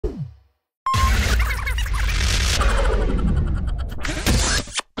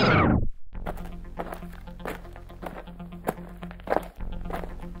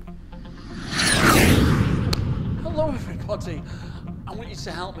everybody, I want you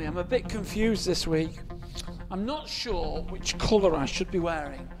to help me. I'm a bit confused this week. I'm not sure which colour I should be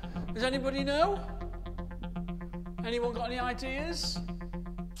wearing. Does anybody know? Anyone got any ideas?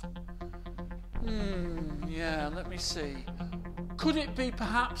 Yeah, let me see. Could it be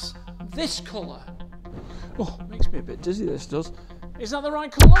perhaps this colour? Oh, makes me a bit dizzy, this does. Is that the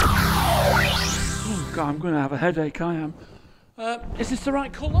right colour? Oh, God, I'm going to have a headache, I am. Is this the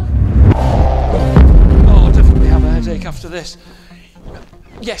right colour? Oh, I'll definitely have a headache after this.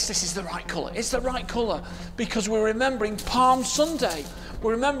 Yes, this is the right colour. It's the right colour because we're remembering Palm Sunday.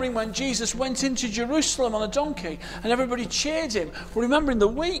 We're remembering when Jesus went into Jerusalem on a donkey and everybody cheered him. We're remembering the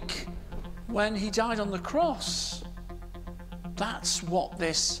week when he died on the cross. That's what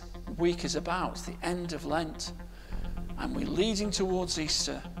this week is about. It's the end of Lent. And we're leading towards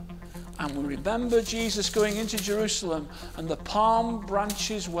Easter. And we remember Jesus going into Jerusalem and the palm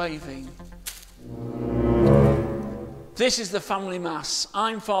branches waving. This is the Family Mass.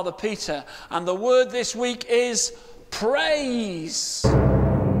 I'm Father Peter, and the word this week is praise.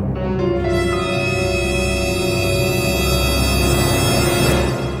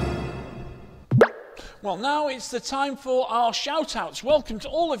 Well, now it's the time for our shout-outs. Welcome to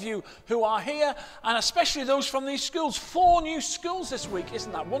all of you who are here, and especially those from these schools. 4 new schools this week.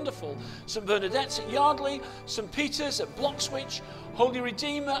 Isn't that wonderful? St Bernadette's at Yardley, St Peter's at Bloxwich, Holy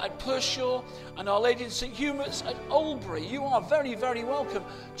Redeemer at Pershore, and Our Lady of St Hubert's at Oldbury. You are very, very welcome.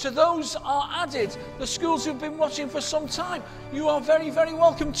 To those are added the schools who've been watching for some time. You are very, very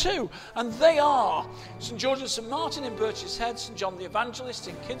welcome too. And they are St George and St Martin in Birches Head, St John the Evangelist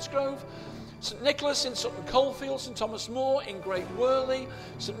in Kidsgrove, St Nicholas in Sutton Coldfield, St Thomas More in Great Worley,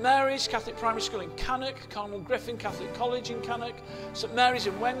 St Mary's Catholic Primary School in Cannock, Carmel Griffin Catholic College in Cannock, St Mary's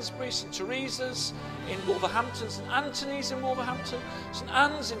in Wensbury, St Teresa's in Wolverhampton, St Anthony's in Wolverhampton, St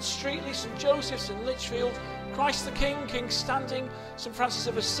Anne's in Streatley, St Joseph's in Lichfield, Christ the King, King's Standing, St Francis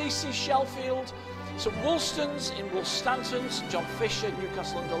of Assisi, Sheffield, St Woolston's in Woolstanton, St John Fisher,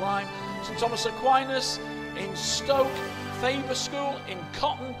 Newcastle under Lyme, St Thomas Aquinas in Stoke, Faber School in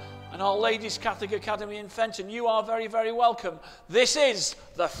Cotton, and Our Lady's Catholic Academy in Fenton. You are very, very welcome. This is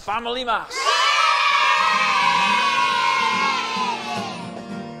the Family Mass.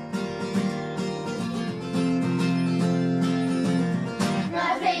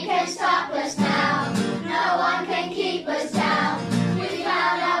 Nothing can stop us now. No one can keep us down. We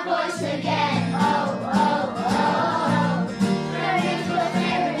found our voice again. Oh, oh, oh. Praise will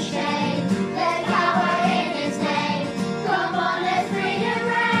fear and shame. There's power in His name. Come on, let's bring it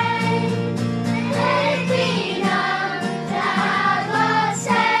rain. Let it be known that our God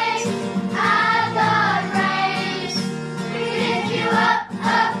saves, our God reigns. We lift you up,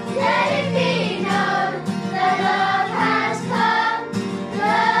 up. Let it be known that love has come,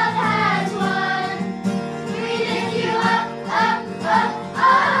 love has won. We lift you up, up, up,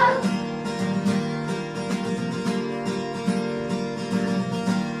 up.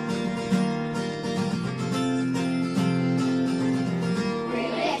 We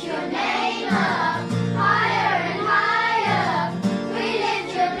lift your name up, higher and higher. We lift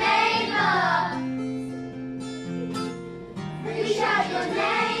your name up. We shout your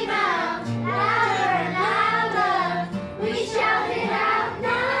name out, louder and louder. We shout it out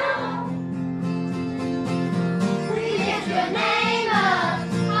now. We lift your name up,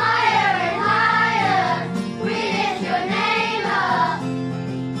 higher and higher. We lift your name up.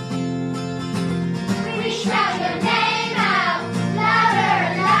 We shout your name out, louder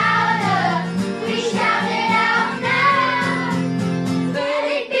and louder. We shout it out now. Let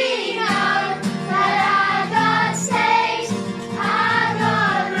it be known that our God saves, our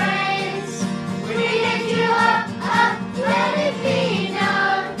God reigns. We lift you up, up. Let it be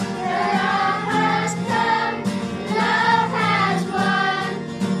known that love has come, love has won.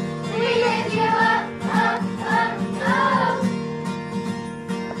 We lift you up, up, up, up.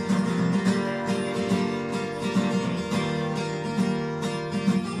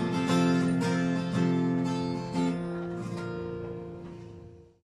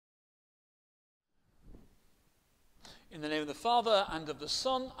 In the name of the Father, and of the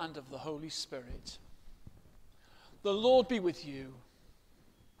Son, and of the Holy Spirit. The Lord be with you.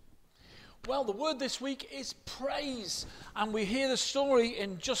 Well, the word this week is praise. And we hear the story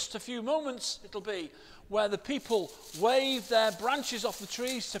in just a few moments, it'll be, where the people waved their branches off the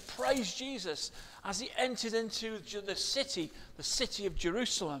trees to praise Jesus as he entered into the city of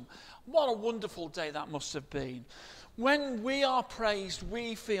Jerusalem. What a wonderful day that must have been. When we are praised,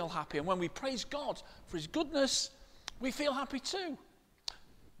 we feel happy. And when we praise God for his goodness, we feel happy too.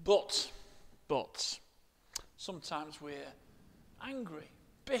 But, sometimes we're angry,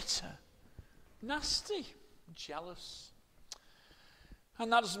 bitter, nasty, jealous.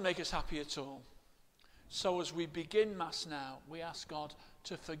 And that doesn't make us happy at all. So as we begin Mass now, we ask God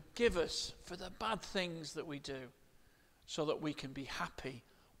to forgive us for the bad things that we do, so that we can be happy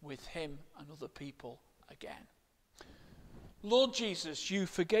with him and other people again. Lord Jesus, you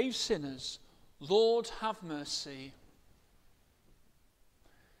forgave sinners. Lord, have mercy.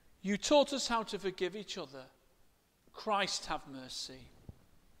 You taught us how to forgive each other. Christ, have mercy.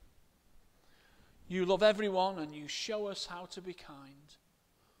 You love everyone and you show us how to be kind.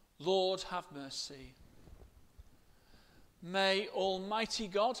 Lord, have mercy. May Almighty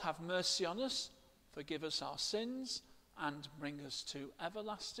God have mercy on us, forgive us our sins, and bring us to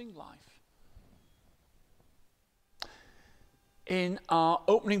everlasting life. In our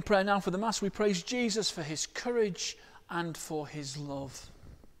opening prayer now for the Mass, we praise Jesus for his courage and for his love.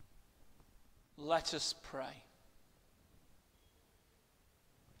 Let us pray.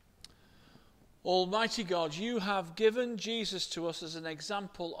 Almighty God, you have given Jesus to us as an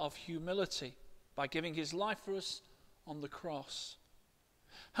example of humility by giving his life for us on the cross.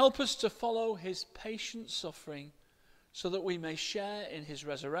 Help us to follow his patient suffering so that we may share in his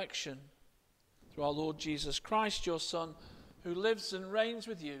resurrection. Through our Lord Jesus Christ, your Son, who lives and reigns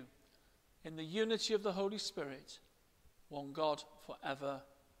with you in the unity of the Holy Spirit, one God forever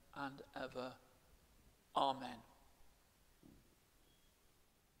and ever. Amen.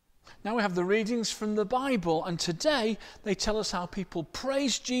 Now we have the readings from the Bible, and today they tell us how people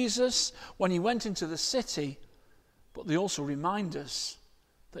praised Jesus when he went into the city, but they also remind us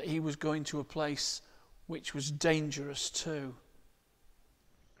that he was going to a place which was dangerous too.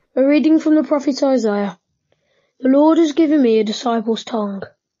 A reading from the prophet Isaiah. The Lord has given me a disciple's tongue,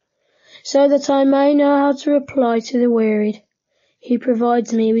 so that I may know how to reply to the wearied. He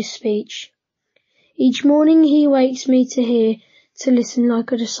provides me with speech. Each morning he wakes me to listen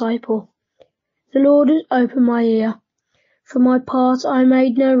like a disciple. The Lord has opened my ear. For my part I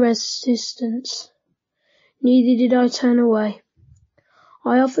made no resistance, neither did I turn away.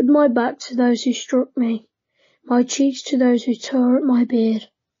 I offered my back to those who struck me, my cheeks to those who tore at my beard.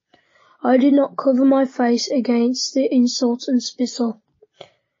 I did not cover my face against the insult and spittle.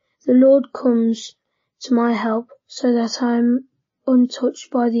 The Lord comes to my help, so that I am untouched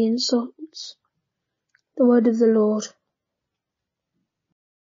by the insults. The word of the Lord.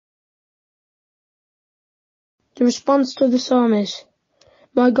 The response to the psalm is,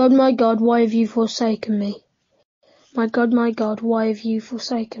 my God, why have you forsaken me? My God, why have you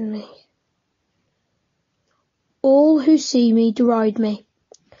forsaken me? All who see me deride me.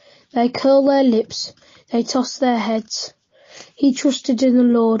 They curl their lips, they toss their heads. He trusted in the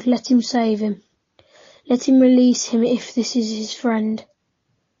Lord, let him save him. Let him release him if this is his friend.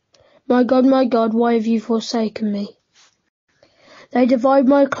 My God, why have you forsaken me? They divide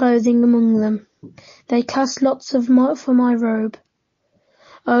my clothing among them. They cast lots for my robe.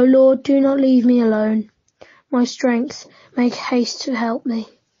 O Lord, do not leave me alone. My strength, make haste to help me.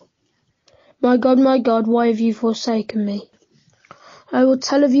 My God, why have you forsaken me? I will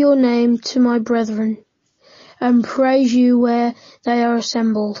tell of your name to my brethren, and praise you where they are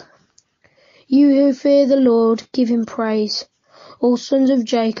assembled. You who fear the Lord, give him praise. All sons of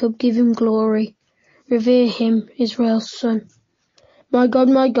Jacob, give him glory. Revere him, Israel's son. My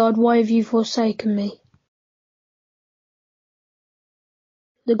God, why have you forsaken me?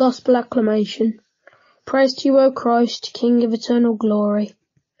 The Gospel Acclamation. Praise to you, O Christ, King of eternal glory.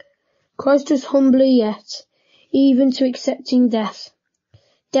 Christ was humbly yet, even to accepting death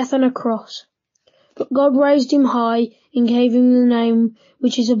on a cross. But God raised him high and gave him the name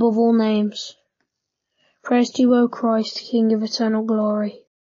which is above all names. Praise to you, O Christ, King of eternal glory.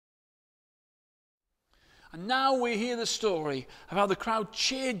 And now we hear the story of how the crowd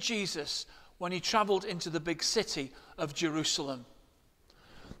cheered Jesus when he travelled into the big city of Jerusalem.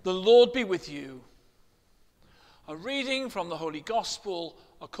 The Lord be with you. A reading from the Holy Gospel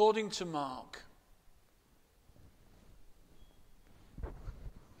according to Mark.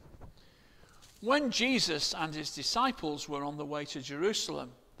 When Jesus and his disciples were on the way to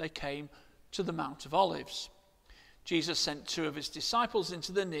Jerusalem, they came to the Mount of Olives. Jesus sent 2 of his disciples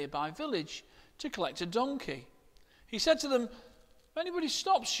into the nearby village to collect a donkey. He said to them, if anybody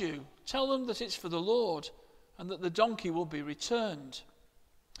stops you, tell them that it's for the Lord and that the donkey will be returned.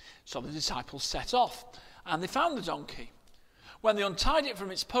 So the disciples set off and they found the donkey. When they untied it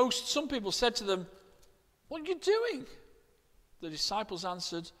from its post, some people said to them, what are you doing? The disciples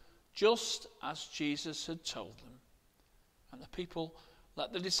answered, just as Jesus had told them. And the people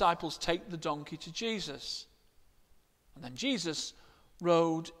let the disciples take the donkey to Jesus. And then Jesus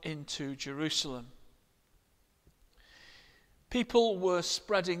rode into Jerusalem. People were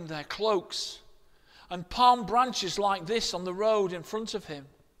spreading their cloaks, and palm branches like this on the road in front of him.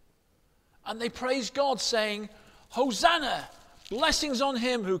 And they praise God, saying, Hosanna, blessings on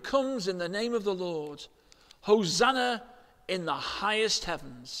him who comes in the name of the Lord. Hosanna in the highest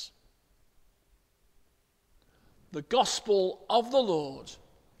heavens. The gospel of the Lord.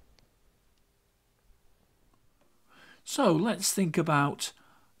 So let's think about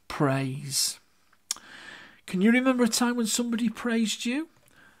praise. Can you remember a time when somebody praised you?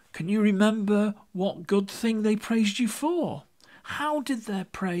 Can you remember what good thing they praised you for? How did their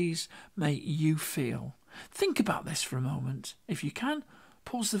praise make you feel? Think about this for a moment. If you can,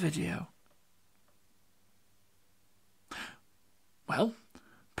 pause the video. Well,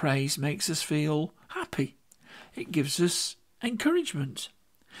 praise makes us feel happy. It gives us encouragement.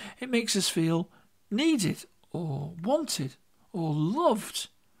 It makes us feel needed or wanted or loved.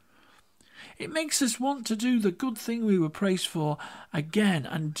 It makes us want to do the good thing we were praised for again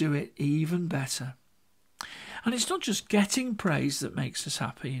and do it even better. And it's not just getting praise that makes us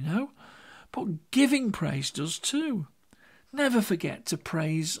happy, you know, but giving praise does too. Never forget to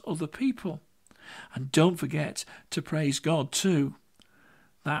praise other people. And don't forget to praise God too.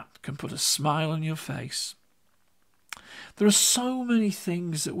 That can put a smile on your face. There are so many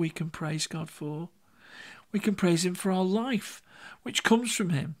things that we can praise God for. We can praise him for our life, which comes from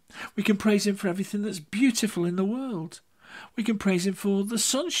him. We can praise him for everything that's beautiful in the world. We can praise him for the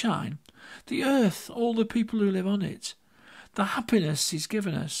sunshine, the earth, all the people who live on it, the happiness he's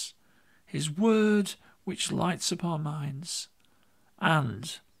given us, his word which lights up our minds,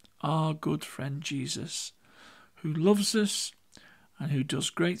 and our good friend Jesus, who loves us and who does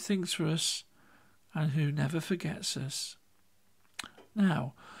great things for us and who never forgets us.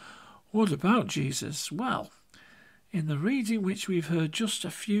 Now, what about Jesus? Well, in the reading which we've heard just a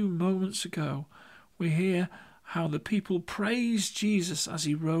few moments ago, we hear how the people praised Jesus as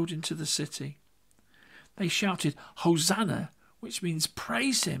he rode into the city. They shouted, Hosanna, which means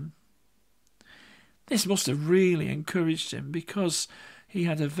praise him. This must have really encouraged him because he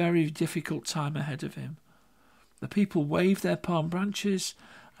had a very difficult time ahead of him. The people waved their palm branches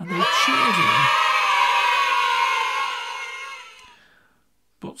and they cheered him.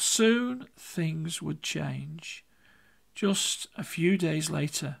 But soon things would change. Just a few days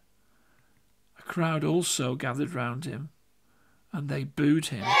later, a crowd also gathered round him, and they booed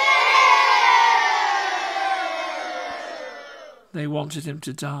him. They wanted him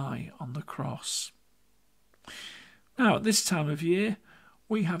to die on the cross. Now, at this time of year,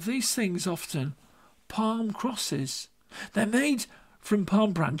 we have these things often, palm crosses. They're made from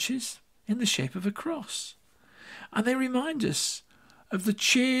palm branches in the shape of a cross. And they remind us of the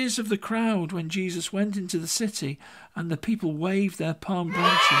cheers of the crowd when Jesus went into the city and the people waved their palm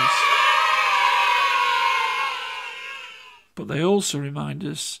branches. But they also remind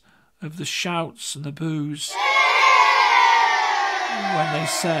us of the shouts and the boos when they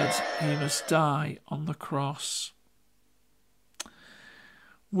said he must die on the cross.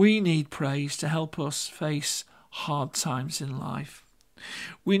 We need praise to help us face hard times in life.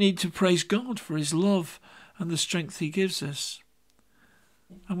 We need to praise God for his love and the strength he gives us.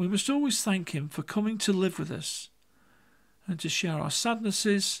 And we must always thank him for coming to live with us and to share our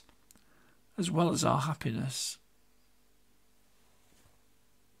sadnesses as well as our happiness.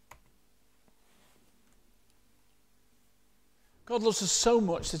 God loves us so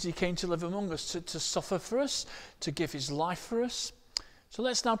much that he came to live among us, to suffer for us, to give his life for us. So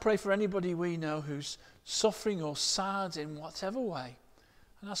let's now pray for anybody we know who's suffering or sad in whatever way,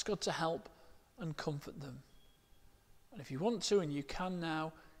 and ask God to help and comfort them. And if you want to, and you can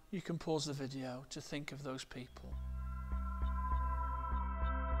now, you can pause the video to think of those people.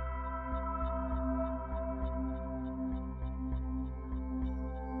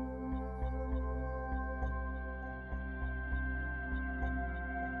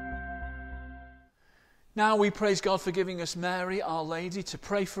 Now we praise God for giving us Mary, Our Lady, to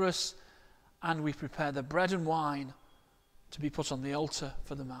pray for us, and we prepare the bread and wine to be put on the altar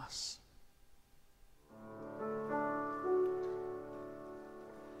for the Mass.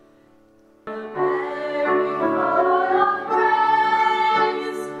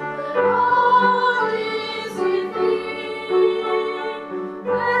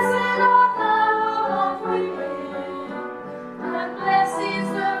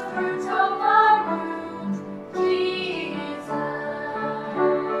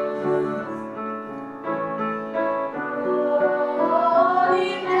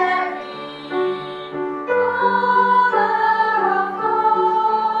 Holy Mary.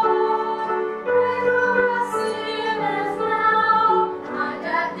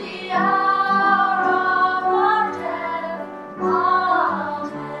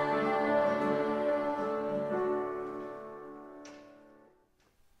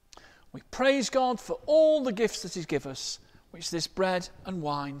 We praise God for all the gifts that he's given us, which this bread and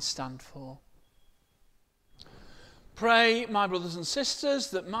wine stand for. Pray, my brothers and sisters,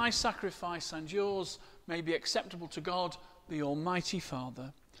 that my sacrifice and yours may be acceptable to God, the Almighty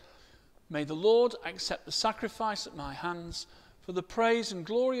Father. May the Lord accept the sacrifice at my hands for the praise and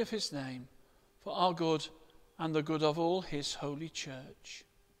glory of his name, for our good and the good of all his holy church.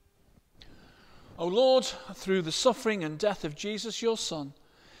 O Lord, through the suffering and death of Jesus, your Son,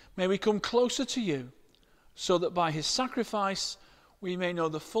 may we come closer to you, so that by his sacrifice we may know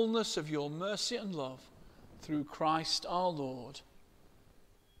the fullness of your mercy and love, through Christ our Lord.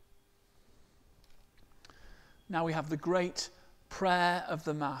 Now we have the great prayer of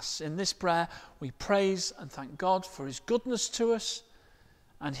the Mass. In this prayer we praise and thank God for his goodness to us,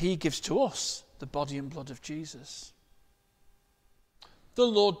 and he gives to us the body and blood of Jesus. The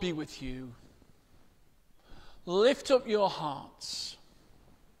Lord be with you. Lift up your hearts.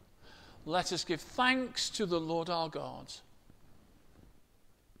 Let us give thanks to the Lord our God.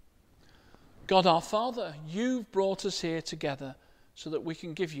 God our Father, you've brought us here together so that we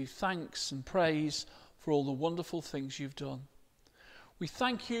can give you thanks and praise for all the wonderful things you've done. We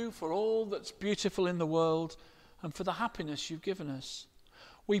thank you for all that's beautiful in the world and for the happiness you've given us.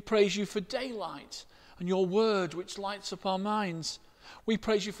 We praise you for daylight and your word which lights up our minds. We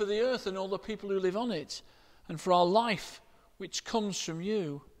praise you for the earth and all the people who live on it, and for our life which comes from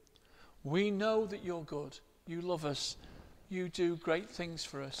you. We know that you're good. You love us. You do great things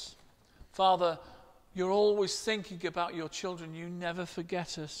for us. Father, you're always thinking about your children. You never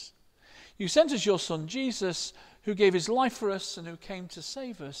forget us. You sent us your Son, Jesus, who gave his life for us and who came to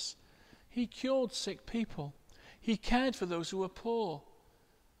save us. He cured sick people. He cared for those who were poor.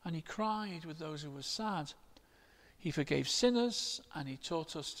 And he cried with those who were sad. He forgave sinners and he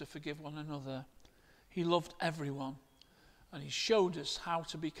taught us to forgive one another. He loved everyone and he showed us how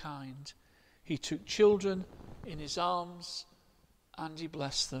to be kind. He took children in his arms and he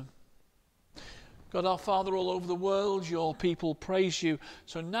blessed them. God our Father, all over the world, your people praise you.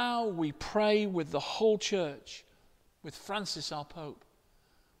 So now we pray with the whole church, with Francis our Pope,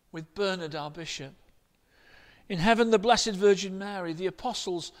 with Bernard our Bishop. In heaven, the Blessed Virgin Mary, the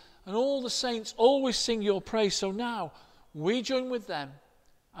apostles, and all the saints always sing your praise. So now we join with them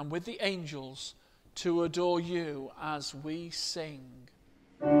and with the angels to adore you as we sing.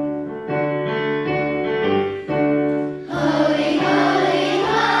 Holy, holy,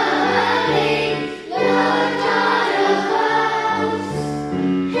 holy, Lord God of hosts,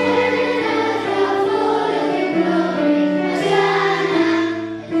 heaven and earth are full of your glory. Hosanna,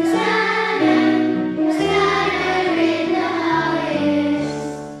 Hosanna, Hosanna in the highest.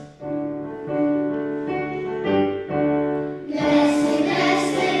 Blessed,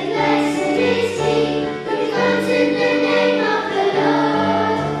 blessed, blessed is he who comes in the name of the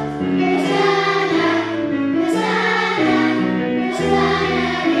Lord. Hosanna, Hosanna,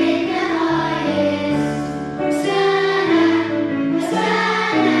 Hosanna in the highest. Hosanna,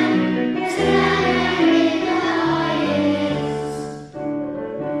 Hosanna, Hosanna in the highest.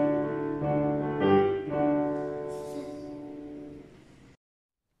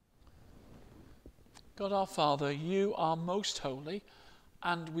 God our Father, you are most holy,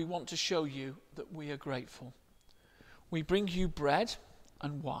 and we want to show you that we are grateful. We bring you bread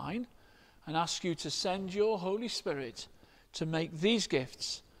and wine and ask you to send your Holy Spirit to make these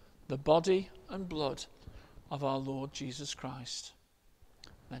gifts the body and blood of our Lord Jesus Christ.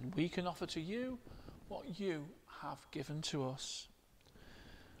 Then we can offer to you what you have given to us.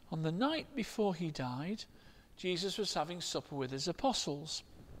 On the night before he died, Jesus was having supper with his apostles.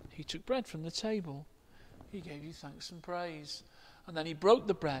 He took bread from the table. He gave you thanks and praise. And then he broke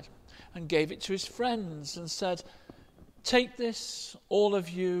the bread and gave it to his friends and said, "Take this, all of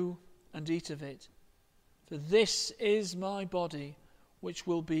you, and eat of it. For this is my body, which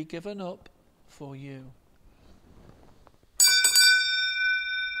will be given up for you."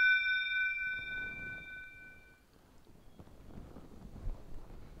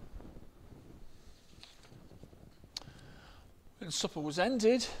 When supper was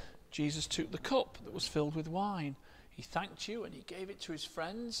ended, Jesus took the cup that was filled with wine. He thanked you and he gave it to his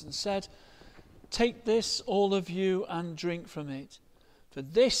friends and said, "Take this, all of you, and drink from it. For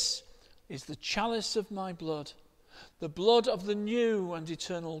this is the chalice of my blood, the blood of the new and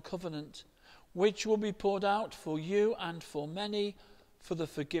eternal covenant, which will be poured out for you and for many for the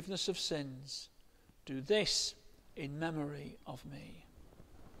forgiveness of sins. Do this in memory of me."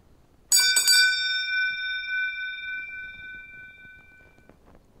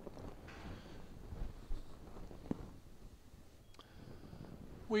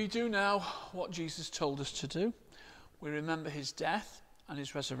 We do now what Jesus told us to do. We remember his death and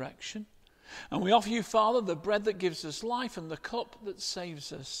his resurrection. And we offer you, Father, the bread that gives us life and the cup that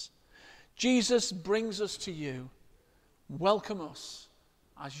saves us. Jesus brings us to you. Welcome us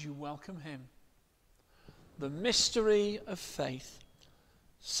as you welcome him. The mystery of faith.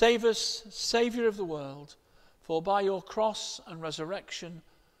 Save us, Saviour of the world, for by your cross and resurrection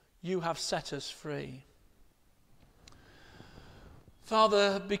you have set us free.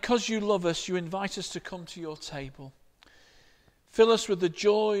 Father, because you love us, you invite us to come to your table. Fill us with the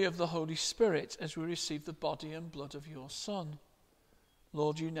joy of the Holy Spirit as we receive the body and blood of your Son.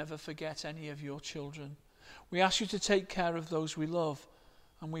 Lord, you never forget any of your children. We ask you to take care of those we love,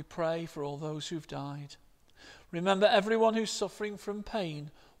 and we pray for all those who've died. Remember everyone who's suffering from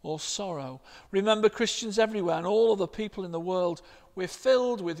pain or sorrow. Remember Christians everywhere and all other people in the world. We're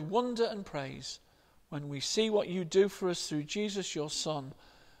filled with wonder and praise when we see what you do for us through Jesus, your Son.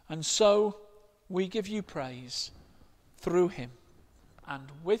 And so we give you praise through him and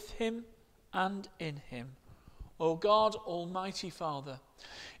with him and in him. O God, Almighty Father,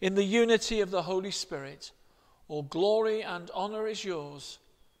 in the unity of the Holy Spirit, all glory and honour is yours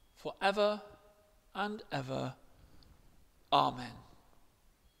forever and ever. Amen.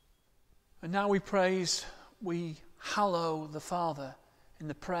 And now we hallow the Father in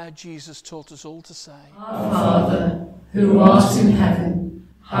the prayer Jesus taught us all to say. Our Father, who art in heaven,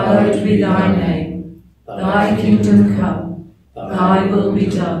 hallowed be thy name. Thy kingdom come, thy will be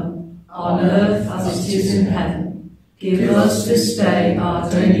done, on earth as it is in heaven. Give us this day our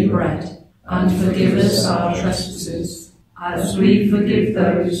daily bread, and forgive us our trespasses, as we forgive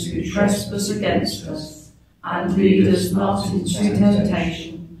those who trespass against us. And lead us not into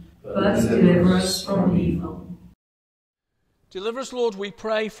temptation, but deliver us from evil. Deliver us, Lord, we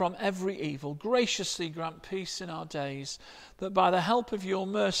pray, from every evil. Graciously grant peace in our days, that by the help of your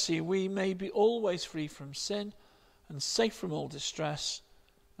mercy we may be always free from sin and safe from all distress,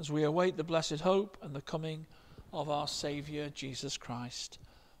 as we await the blessed hope and the coming of our Saviour Jesus Christ.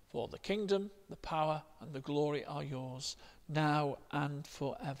 For the kingdom, the power, and the glory are yours, now and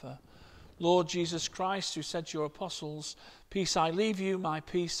forever. Lord Jesus Christ, who said to your apostles, "Peace I leave you, my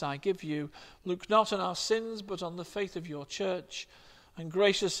peace I give you," look not on our sins, but on the faith of your church, and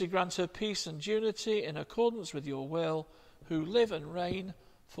graciously grant her peace and unity in accordance with your will, who live and reign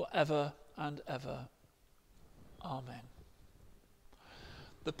forever and ever. Amen.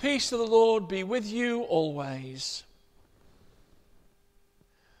 The peace of the Lord be with you always.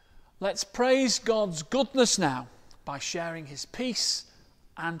 Let's praise God's goodness now by sharing his peace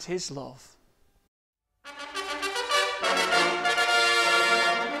and his love.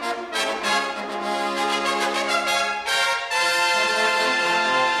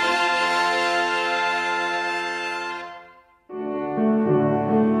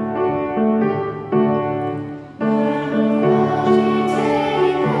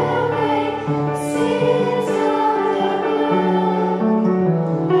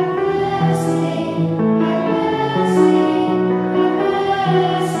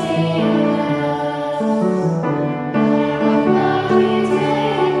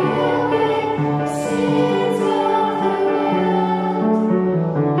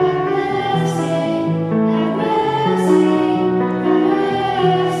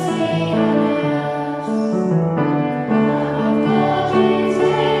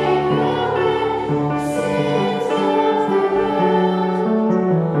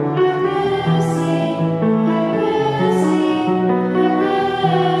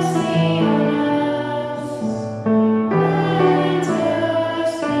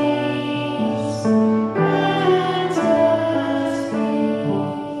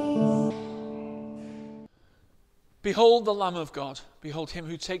 Behold the Lamb of God. Behold him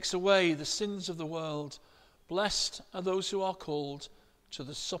who takes away the sins of the world. Blessed are those who are called to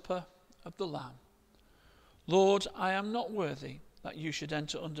the supper of the Lamb. Lord, I am not worthy that you should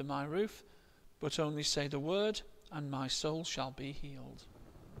enter under my roof, but only say the word, and my soul shall be healed.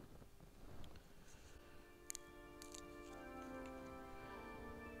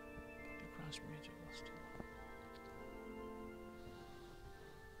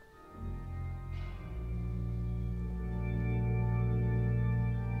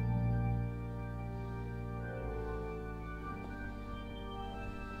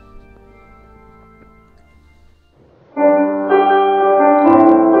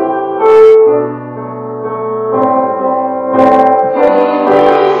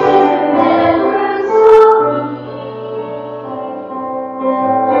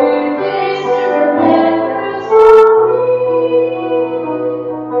 This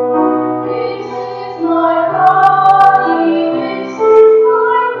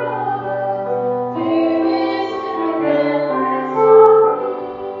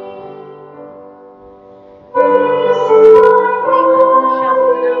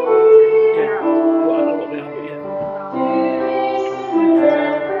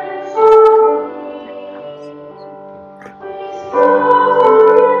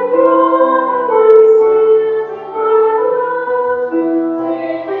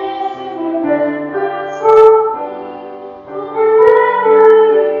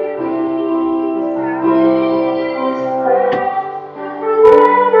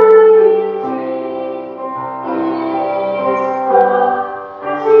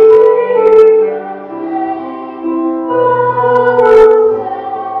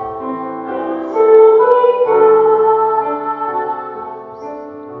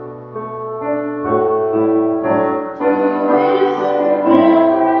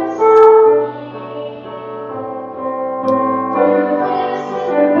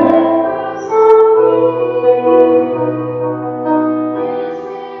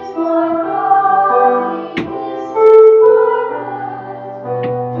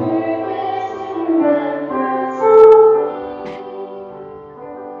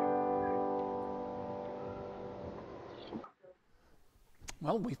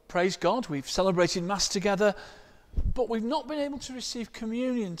Well, we've praised God, we've celebrated Mass together, but we've not been able to receive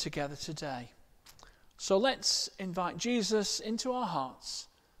communion together today. So let's invite Jesus into our hearts,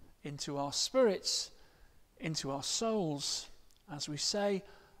 into our spirits, into our souls, as we say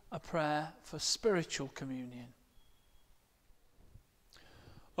a prayer for spiritual communion.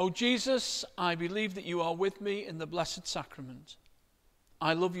 O Jesus, I believe that you are with me in the Blessed Sacrament.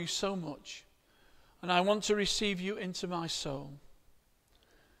 I love you so much, and I want to receive you into my soul.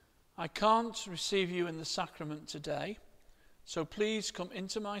 I can't receive you in the sacrament today, so please come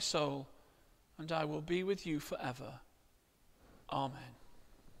into my soul, and I will be with you forever. Amen.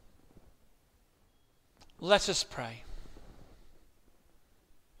 Let us pray.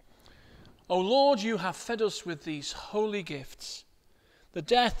 O Lord, you have fed us with these holy gifts. The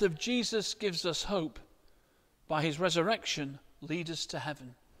death of Jesus gives us hope. By his resurrection, lead us to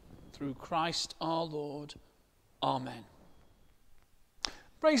heaven. Through Christ our Lord. Amen.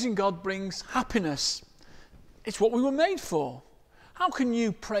 Praising God brings happiness. It's what we were made for. How can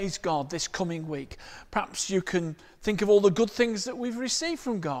you praise God this coming week? Perhaps you can think of all the good things that we've received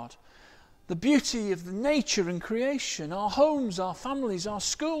from God. The beauty of the nature and creation, our homes, our families, our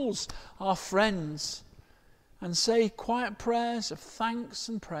schools, our friends, and say quiet prayers of thanks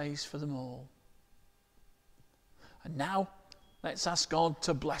and praise for them all. And now, let's ask God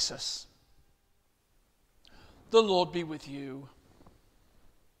to bless us. The Lord be with you.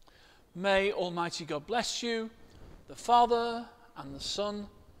 May Almighty God bless you, the Father and the Son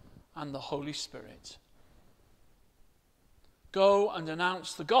and the Holy Spirit. Go and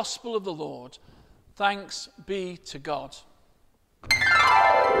announce the gospel of the Lord. Thanks be to God.